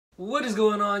What is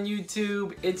going on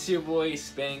YouTube? It's your boy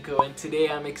Spanko, and today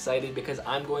I'm excited because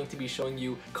I'm going to be showing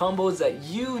you combos that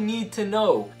you need to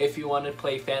know if you want to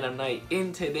play Phantom Knight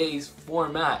in today's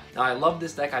format. Now I love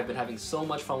this deck, I've been having so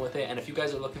much fun with it, and if you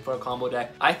guys are looking for a combo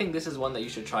deck, I think this is one that you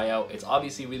should try out. It's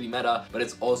obviously really meta, but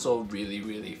it's also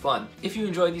really fun. If you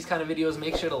enjoy these kind of videos,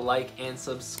 make sure to like and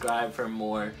subscribe for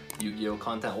more Yu-Gi-Oh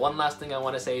content. One last thing I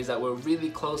want to say is that we're really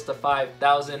close to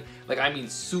 5,000. Like, I mean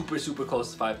super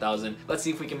close to 5,000. Let's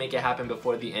see if we can make it happen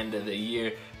before the end of the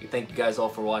year. Thank you guys all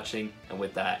for watching, and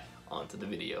with that, on to the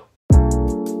video.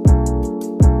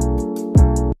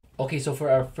 Okay, so for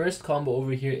our first combo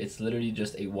over here, it's literally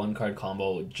just a one card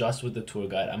combo just with the tour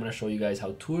guide. I'm going to show you guys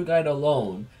how tour guide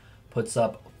alone puts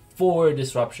up 4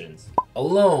 disruptions.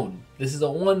 Alone! This is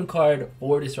a one card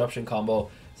 4 disruption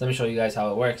combo. So let me show you guys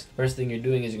how it works. First thing you're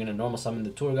doing is you're going to normal summon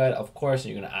the tour guide, of course,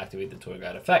 and you're going to activate the tour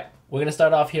guide effect. We're going to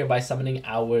start off here by summoning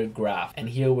our Graph, and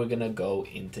here we're going to go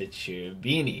into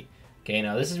Cherubini. Okay,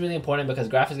 now this is really important because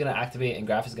Graph is going to activate and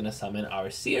Graph is going to summon our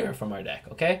Seer from our deck,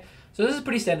 okay? So this is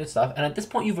pretty standard stuff, and at this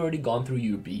point you've already gone through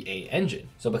your BA engine.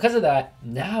 So because of that,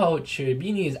 now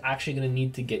Cherubini is actually going to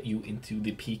need to get you into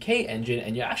the PK engine,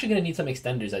 and you're actually going to need some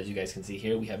extenders. As you guys can see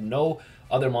here, we have no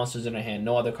other monsters in our hand,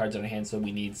 no other cards in our hand, so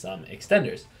we need some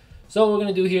extenders. So what we're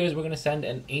going to do here is we're going to send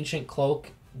an Ancient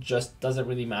Cloak. Just doesn't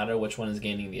really matter which one is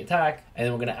gaining the attack, and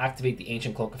then we're going to activate the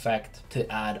Ancient Cloak effect to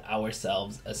add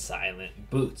ourselves a Silent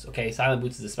Boots. Okay, Silent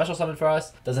Boots is a special summon for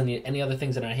us, doesn't need any other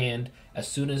things in our hand. As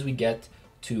soon as we get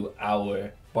to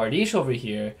our Bardiche over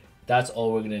here, that's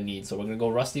all we're going to need. So we're going to go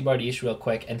Rusty Bardiche real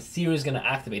quick, and Seer is going to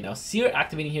activate. Now Seer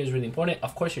activating here is really important.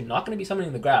 Of course you're not going to be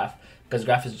summoning the Graph because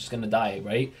Graph is just going to die,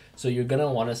 right? So you're going to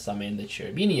want to summon the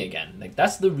Cherubini again. Like,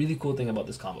 that's the really cool thing about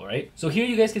this combo, right? So here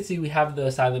you guys can see we have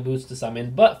the Silent Boots to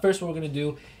summon, but first what we're going to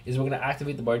do is we're going to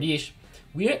activate the Bardiche.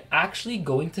 We're actually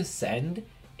going to send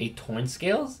a Torn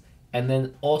Scales, and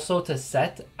then also to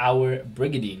set our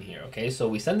Brigadine here, okay? So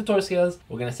we send the Torn Scales,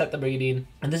 we're gonna set the Brigadine,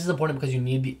 and this is important because you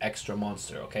need the extra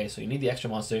monster, okay? So you need the extra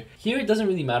monster. Here it doesn't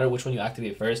really matter which one you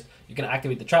activate first. You can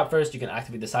activate the Trap first, you can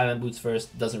activate the Silent Boots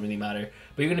first, doesn't really matter.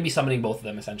 But you're gonna be summoning both of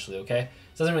them essentially, okay?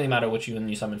 So it doesn't really matter which one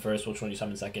you summon first, which one you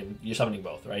summon second, you're summoning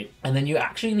both, right? And then you're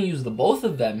actually gonna use the both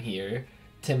of them here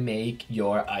to make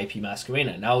your IP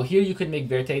Masquerena. Now here you could make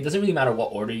Verte. It doesn't really matter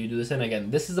what order you do this in. Again,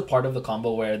 this is a part of the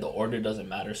combo where the order doesn't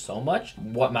matter so much.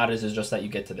 What matters is just that you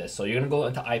get to this. So you're gonna go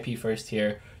into IP first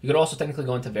here. You could also technically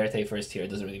go into Verte first here. It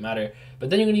doesn't really matter.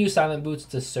 But then you're gonna use Silent Boots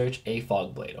to search a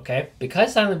Fog Blade, okay?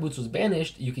 Because Silent Boots was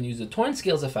banished, you can use the Torn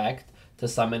Scales effect to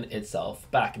summon itself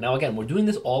back. Now again, we're doing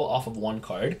this all off of one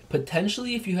card.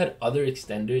 Potentially if you had other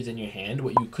extenders in your hand,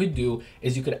 what you could do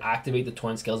is you could activate the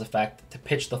Torn Scales effect to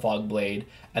pitch the Fog Blade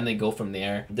and then go from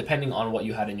there, depending on what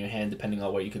you had in your hand, depending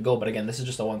on where you could go. But again, this is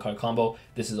just a one card combo.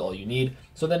 This is all you need.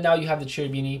 So then now you have the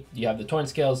Cherubini, you have the Torn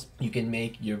Scales, you can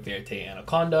make your Verte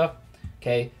Anaconda.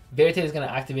 Okay, Verte is going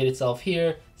to activate itself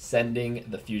here, sending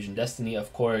the Fusion Destiny,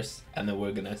 of course, and then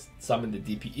we're going to summon the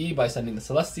DPE by sending the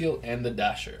Celestial and the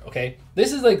Dasher, okay?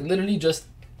 This is like literally just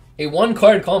a one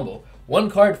card combo. One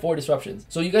card, 4 disruptions.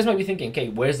 So you guys might be thinking, okay,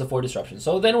 where's the 4 disruptions?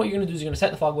 So then what you're going to do is you're going to set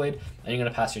the Fog Blade, and you're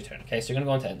going to pass your turn, okay? So you're going to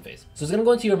go into end phase. So it's going to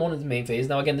go into your opponent's main phase.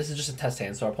 Now again, this is just a test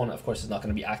hand, so our opponent, of course, is not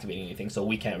going to be activating anything, so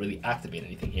we can't really activate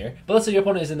anything here. But let's say your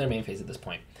opponent is in their main phase at this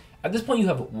point. At this point, you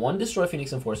have 1 Destroy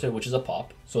Phoenix Enforcer, which is a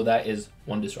pop, so that is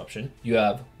 1 disruption. You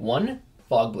have 1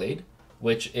 Fog Blade,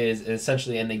 which is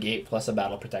essentially a negate plus a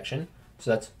battle protection,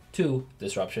 so that's 2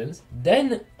 disruptions.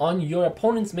 Then on your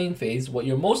opponent's main phase, what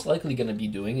you're most likely going to be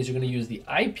doing is you're going to use the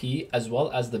IP as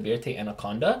well as the Verte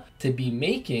Anaconda to be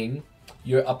making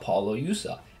your Apollo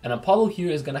Yusa. And Apollo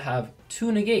here is going to have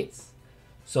 2 negates.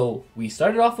 So we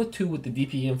started off with 2 with the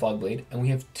DPE and Fog Blade, and we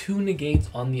have 2 negates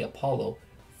on the Apollo.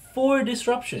 4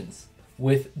 disruptions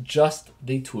with just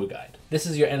the tour guide. This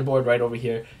is your end board right over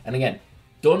here. And again,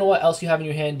 don't know what else you have in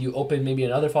your hand. You open maybe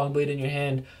another Fog Blade in your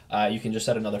hand. You can just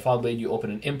set another Fog Blade. You open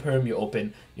an Imperm. You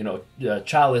open, you know,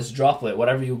 Chalice, Droplet,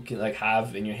 whatever you can like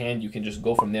have in your hand. You can just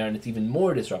go from there, and it's even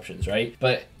more disruptions, right?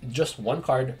 But just one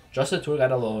card, just a tour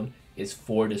guide alone, is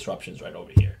 4 disruptions right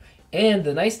over here. And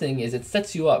the nice thing is it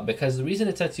sets you up, because the reason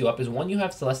it sets you up is, one, you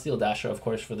have Celestial Dasher, of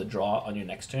course, for the draw on your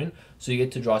next turn, so you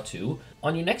get to draw 2.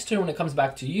 On your next turn, when it comes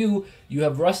back to you, you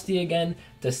have Rusty again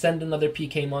to send another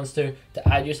PK monster, to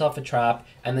add yourself a trap,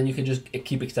 and then you can just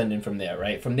keep extending from there,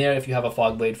 right? From there, if you have a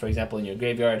Fog Blade, for example, in your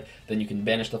graveyard, then you can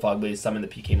banish the Fog Blade, summon the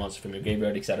PK monster from your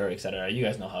graveyard, etc., etc. You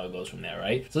guys know how it goes from there,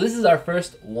 right? So this is our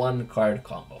first one card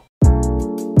combo.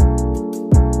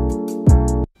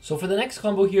 So for the next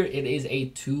combo here, it is a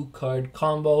 2 card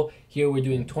combo. Here we're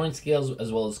doing Torn Scales as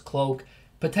well as Cloak.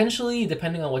 Potentially,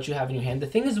 depending on what you have in your hand. The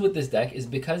thing is with this deck is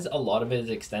because a lot of it is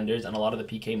extenders and a lot of the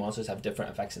PK monsters have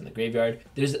different effects in the graveyard,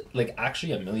 there's like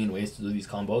actually a million ways to do these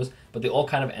combos, but they all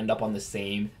kind of end up on the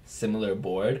same similar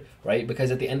board, right? Because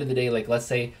at the end of the day, like let's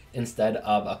say instead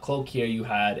of a cloak here, you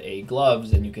had a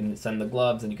gloves, and you can send the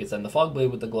gloves, and you can send the fog blade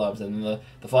with the gloves, and then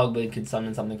the fog blade could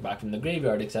summon something back from the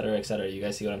graveyard, etc., etc. You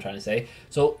guys see what I'm trying to say?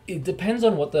 So it depends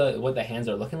on what the hands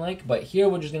are looking like, but here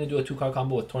we're just going to do a 2-card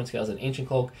combo with Torn Scales and Ancient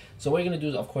Cloak. So what you're going to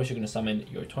do is, of course, you're going to summon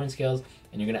your Torn Scales,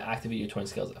 and you're going to activate your Torn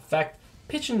Scales effect,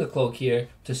 pitching the cloak here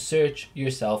to search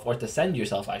yourself, or to send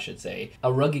yourself, I should say,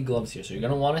 a Rugged Gloves here. So you're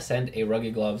going to want to send a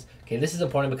Rugged Gloves. Okay, this is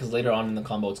important because later on in the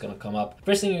combo it's going to come up.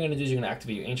 First thing you're going to do is you're going to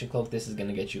activate your Ancient Cloak. This is going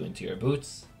to get you into your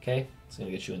boots. Okay, it's going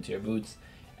to get you into your boots.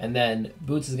 And then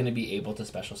Boots is going to be able to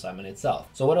special summon itself.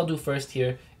 So what I'll do first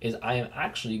here is I am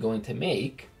actually going to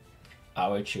make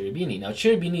our Cherubini. Now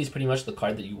Cherubini is pretty much the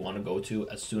card that you want to go to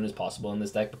as soon as possible in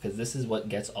this deck, because this is what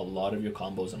gets a lot of your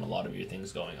combos and a lot of your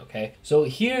things going, okay? So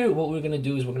here what we're going to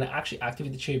do is we're going to actually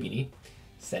activate the Cherubini,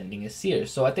 sending a Seer.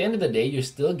 So at the end of the day, you're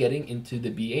still getting into the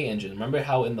BA engine. Remember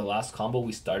how in the last combo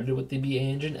we started with the BA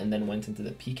engine and then went into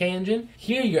the PK engine?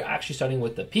 Here you're actually starting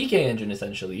with the PK engine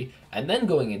essentially, and then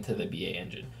going into the BA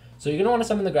engine. So you're going to want to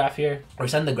summon the Graph here, or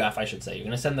send the Graph, I should say. You're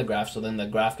going to send the Graph, so then the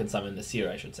Graph can summon the Seer,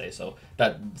 I should say. So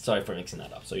that, sorry for mixing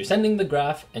that up. So you're sending the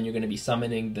Graph, and you're going to be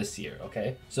summoning the Seer,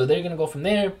 okay? So they're going to go from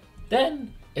there.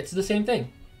 Then it's the same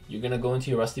thing. You're going to go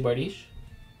into your Rusty Bardiche,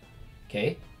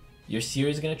 okay? Your Seer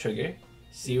is going to trigger.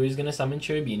 Seer is going to summon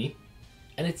Cherubini,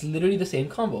 and it's literally the same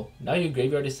combo. Now your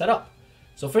graveyard is set up.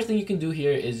 So first thing you can do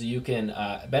here is you can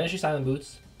banish your Silent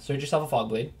Boots, search yourself a Fog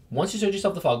Blade. Once you search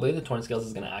yourself the Fog Blade, the Torn Scales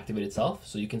is going to activate itself,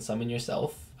 so you can summon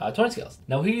yourself Torn Scales.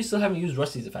 Now here you still haven't used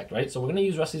Rusty's effect, right? So we're going to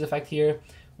use Rusty's effect here.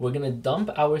 We're going to dump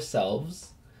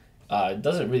ourselves. It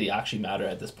doesn't really actually matter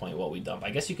at this point what we dump. I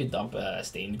guess you could dump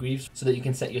Stained Greaves so that you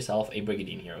can set yourself a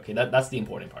Brigandine here, okay? That's the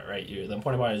important part, right? The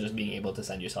important part is just being able to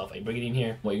send yourself a Brigandine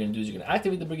here. What you're going to do is you're going to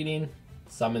activate the Brigandine,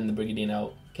 summon the Brigandine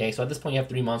out. Okay, so at this point you have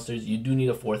 3 monsters. You do need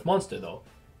a 4th monster though.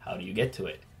 How do you get to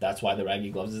it? That's why the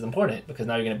Ragged Gloves is important, because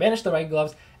now you're going to banish the Ragged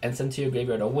Gloves and send to your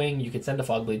graveyard a Wing. You could send a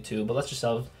Fog Blade too, but let's just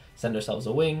send ourselves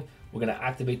a Wing. We're going to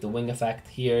activate the Wing effect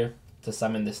here to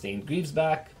summon the Stained Greaves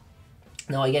back.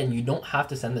 Now again, you don't have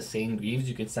to send the Stained Greaves.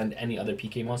 You could send any other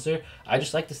PK monster. I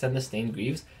just like to send the Stained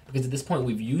Greaves because at this point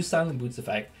we've used Silent Boots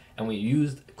effect and we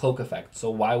used Cloak effect. So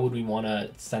why would we want to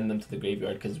send them to the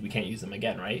graveyard, because we can't use them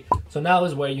again, right? So now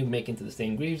is where you make into the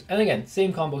Stained Greaves. And again,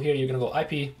 same combo here. You're going to go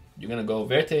IP, you're going to go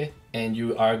Verte, and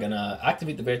you are going to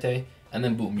activate the Verte, and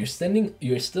then boom,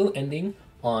 you're still ending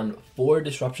on 4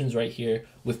 disruptions right here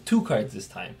with 2 cards this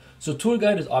time. So Tour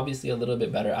Guide is obviously a little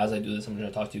bit better. As I do this, I'm going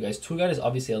to talk to you guys. Tour Guide is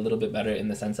obviously a little bit better in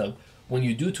the sense of when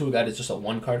you do Tour Guide, it's just a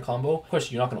 1-card combo. Of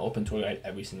course, you're not going to open Tour Guide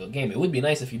every single game. It would be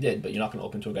nice if you did, but you're not going to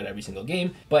open Tour Guide every single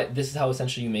game. But this is how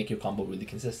essentially you make your combo really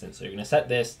consistent. So you're going to set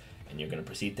this, and you're going to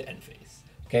proceed to end phase.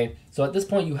 Okay, so at this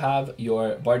point, you have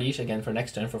your Bardiche, again, for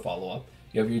next turn for follow-up.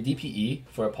 You have your DPE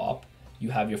for a pop.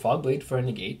 You have your Fog Blade for a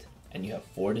negate. And you have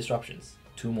 4 disruptions.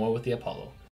 2 more with the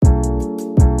Apollo.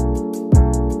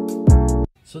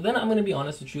 So then I'm going to be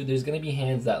honest with you, there's going to be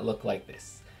hands that look like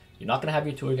this. You're not going to have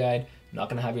your Tour Guide, you're not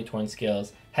going to have your Torn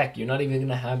Scales. Heck, you're not even going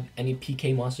to have any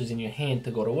PK monsters in your hand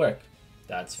to go to work.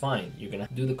 That's fine. You're going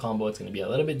to do the combo. It's going to be a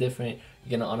little bit different.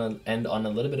 You're going to end on a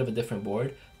little bit of a different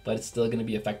board, but it's still going to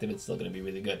be effective. It's still going to be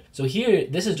really good. So here,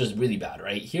 this is just really bad,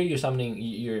 right? Here you're summoning,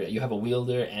 you have a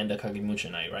Wielder and a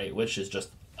Kagemusha Knight, right? Which is just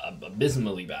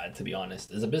abysmally bad, to be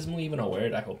honest. Is abysmally even a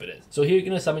word? I hope it is. So here you're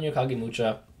going to summon your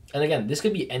Kagemusha. And again, this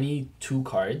could be any 2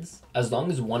 cards. As long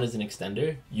as one is an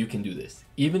extender, you can do this.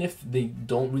 Even if they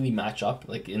don't really match up,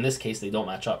 like in this case, they don't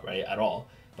match up, right, at all.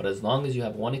 But as long as you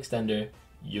have 1 extender,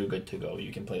 you're good to go.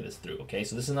 You can play this through, okay?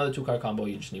 So this is another 2-card combo.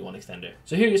 You just need 1 extender.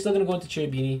 So here, you're still going to go into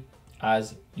Cherubini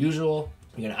as usual.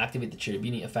 You're going to activate the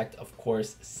Cherubini effect, of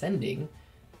course, sending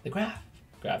the Graph.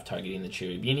 Graph targeting the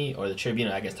Cherubini, or the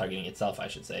Cherubini, I guess, targeting itself, I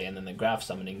should say, and then the Graph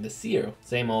summoning the Seer.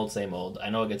 Same old, same old.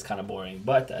 I know it gets kind of boring,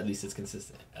 but at least it's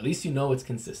consistent. At least you know it's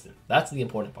consistent. That's the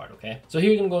important part, okay? So here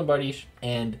you're going to go in Bardiche,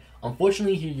 and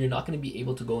unfortunately here you're not going to be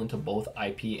able to go into both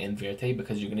IP and Verte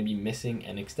because you're going to be missing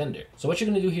an extender. So what you're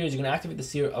going to do here is you're going to activate the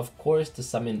Seer, of course, to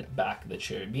summon back the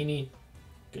Cherubini.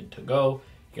 Good to go.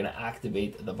 You're going to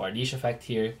activate the Bardiche effect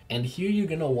here, and here you're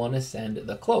going to want to send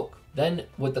the Cloak. Then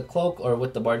with the Cloak or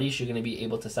with the Bardiche, you're going to be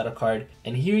able to set a card,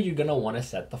 and here you're going to want to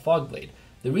set the Fog Blade.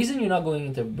 The reason you're not going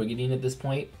into Brigandine at this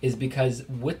point is because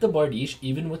with the Bardiche,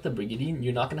 even with the Brigandine,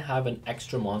 you're not going to have an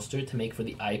extra monster to make for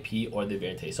the IP or the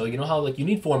Verte. So you know how like you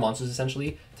need 4 monsters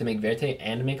essentially to make Verte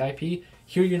and make IP?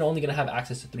 Here you're only going to have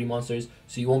access to 3 monsters,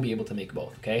 so you won't be able to make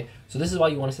both, okay? So this is why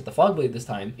you want to set the Fog Blade this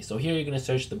time. So here you're going to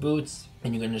search the boots,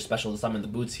 and you're going to special summon the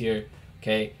boots here,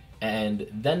 okay? And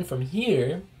then from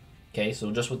here, okay,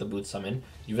 so just with the boots summon,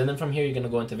 then from here you're going to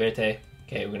go into Verte.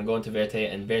 Okay, we're going to go into Verte,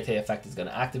 and Verte effect is going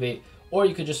to activate. Or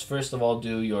you could just first of all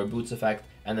do your boots effect,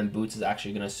 and then boots is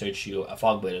actually going to search you a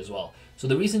Fog Blade as well. So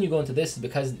the reason you go into this is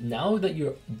because now that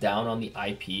you're down on the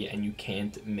IP and you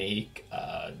can't make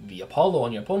the Apollo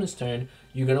on your opponent's turn,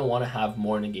 you're going to want to have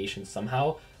more negations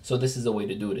somehow. So this is a way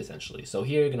to do it essentially. So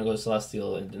here you're going to go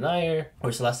Celestial and Denier,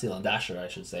 or Celestial and Dasher I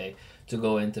should say, to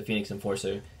go into Phoenix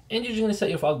Enforcer. And you're just going to set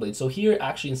your Fog Blade. So here,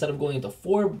 actually, instead of going into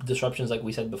 4 disruptions like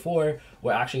we said before,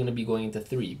 we're actually going to be going into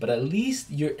 3. But at least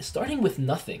you're starting with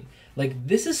nothing. Like,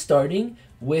 this is starting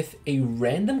with a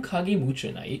random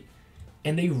Kagemucha Knight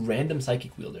and a random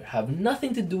Psychic Wielder. Have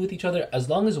nothing to do with each other. As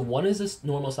long as one is a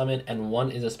normal summon and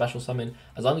one is a special summon,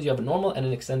 as long as you have a normal and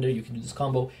an extender, you can do this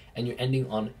combo, and you're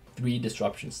ending on 3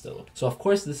 disruptions still. So of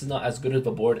course this is not as good of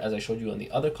a board as I showed you on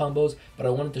the other combos, but I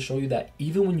wanted to show you that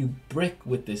even when you brick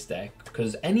with this deck,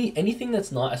 because anything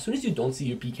that's not, as soon as you don't see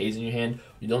your PKs in your hand,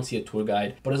 you don't see a tour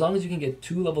guide, but as long as you can get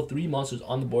 2 level 3 monsters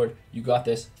on the board, you got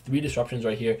this. 3 disruptions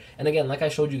right here. And again, like I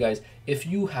showed you guys, if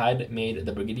you had made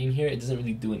the Brigandine here, it doesn't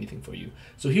really do anything for you.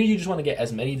 So here you just want to get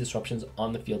as many disruptions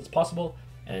on the field as possible,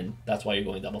 and that's why you're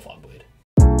going double Fog Blade.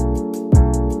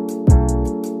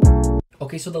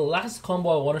 Okay, so the last combo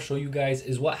I want to show you guys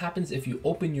is what happens if you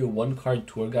open your 1-card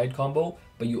tour guide combo,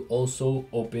 but you also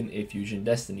open a Fusion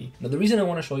Destiny. Now the reason I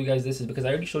want to show you guys this is because I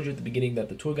already showed you at the beginning that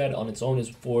the tour guide on its own is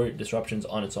 4 disruptions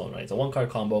on its own, right? It's a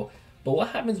 1-card combo. But what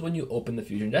happens when you open the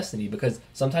Fusion Destiny? Because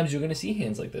sometimes you're going to see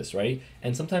hands like this, right?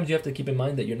 And sometimes you have to keep in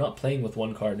mind that you're not playing with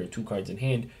 1 card or 2 cards in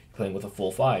hand, you're playing with a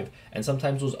full 5. And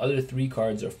sometimes those other 3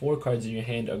 cards or 4 cards in your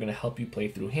hand are going to help you play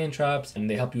through hand traps, and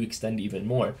they help you extend even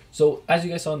more. So as you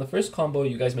guys saw in the first combo,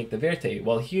 you guys make the Verte.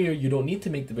 While here, you don't need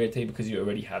to make the Verte because you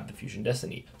already have the Fusion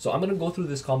Destiny. So I'm going to go through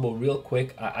this combo real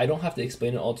quick. I don't have to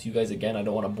explain it all to you guys again. I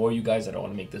don't want to bore you guys. I don't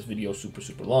want to make this video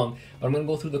super long. But I'm going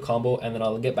to go through the combo, and then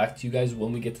I'll get back to you guys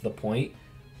when we get to the point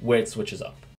where it switches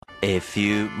up. A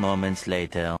few moments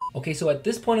later. Okay, so at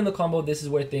this point in the combo, this is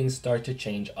where things start to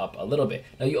change up a little bit.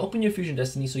 Now you open your Fusion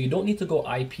Destiny, so you don't need to go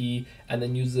IP and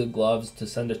then use the gloves to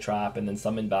send a trap and then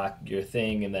summon back your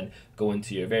thing and then go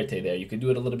into your Verte there. You could do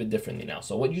it a little bit differently now.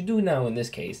 So what you do now in this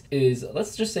case is,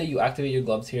 let's just say you activate your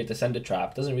gloves here to send a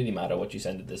trap. Doesn't really matter what you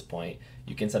send at this point.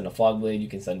 You can send a Fog Blade, you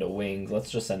can send a Wings. Let's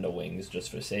just send a Wings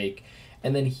just for sake.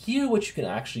 And then here what you can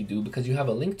actually do, because you have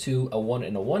a link to a 1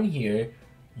 and a 1 here,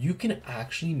 you can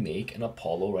actually make an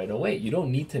Apollo right away. You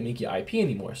don't need to make your IP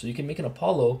anymore. So you can make an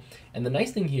Apollo, and the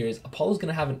nice thing here is Apollo's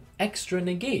gonna have an extra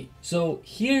negate. So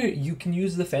here you can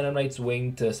use the Phantom Knight's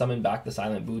Wing to summon back the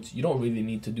Silent Boots. You don't really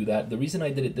need to do that. The reason I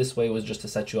did it this way was just to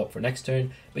set you up for next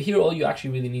turn. But here all you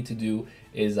actually really need to do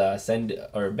is send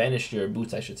or banish your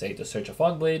Boots, I should say, to search a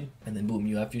Fog Blade, and then boom,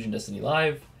 you have Fusion Destiny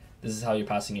live. This is how you're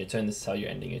passing your turn. This is how you're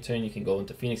ending your turn. You can go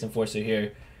into Phoenix Enforcer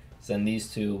here, send these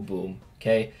 2, boom,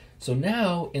 okay? So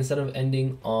now, instead of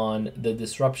ending on the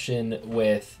disruption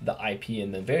with the IP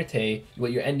and the Verte,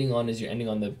 what you're ending on is you're ending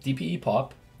on the DPE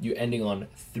pop, you're ending on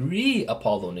 3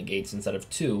 Apollo negates instead of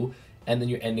 2, and then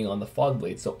you're ending on the Fog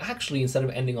Blade. So actually, instead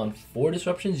of ending on 4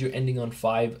 disruptions, you're ending on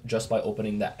 5 just by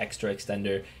opening that extra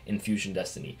extender in Fusion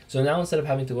Destiny. So now instead of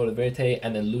having to go to Verte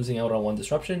and then losing out on 1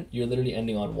 disruption, you're literally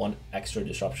ending on 1 extra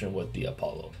disruption with the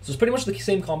Apollo. So it's pretty much the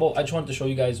same combo. I just wanted to show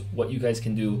you guys what you guys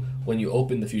can do when you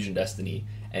open the Fusion Destiny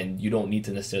and you don't need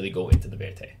to necessarily go into the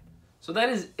Verte. So that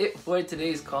is it for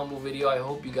today's combo video. I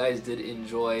hope you guys did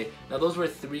enjoy. Now those were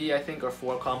 3, I think, or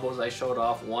 4 combos I showed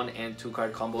off, 1 and 2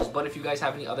 card combos. But if you guys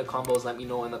have any other combos, let me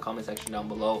know in the comment section down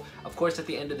below. Of course, at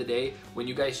the end of the day, when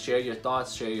you guys share your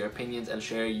thoughts, share your opinions, and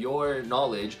share your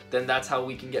knowledge, then that's how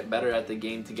we can get better at the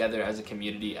game together as a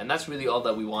community. And that's really all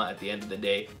that we want at the end of the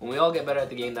day. When we all get better at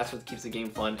the game, that's what keeps the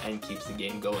game fun and keeps the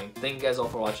game going. Thank you guys all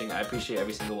for watching. I appreciate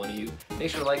every single one of you.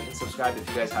 Make sure to like and subscribe if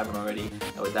you guys haven't already.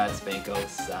 And with that, Spanko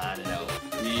signing out.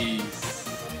 Peace.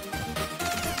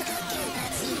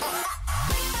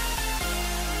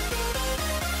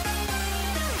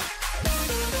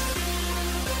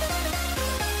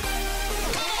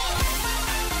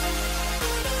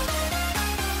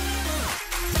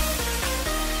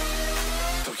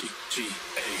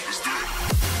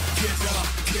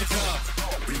 Get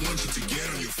up, we want you to get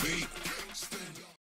on your feet.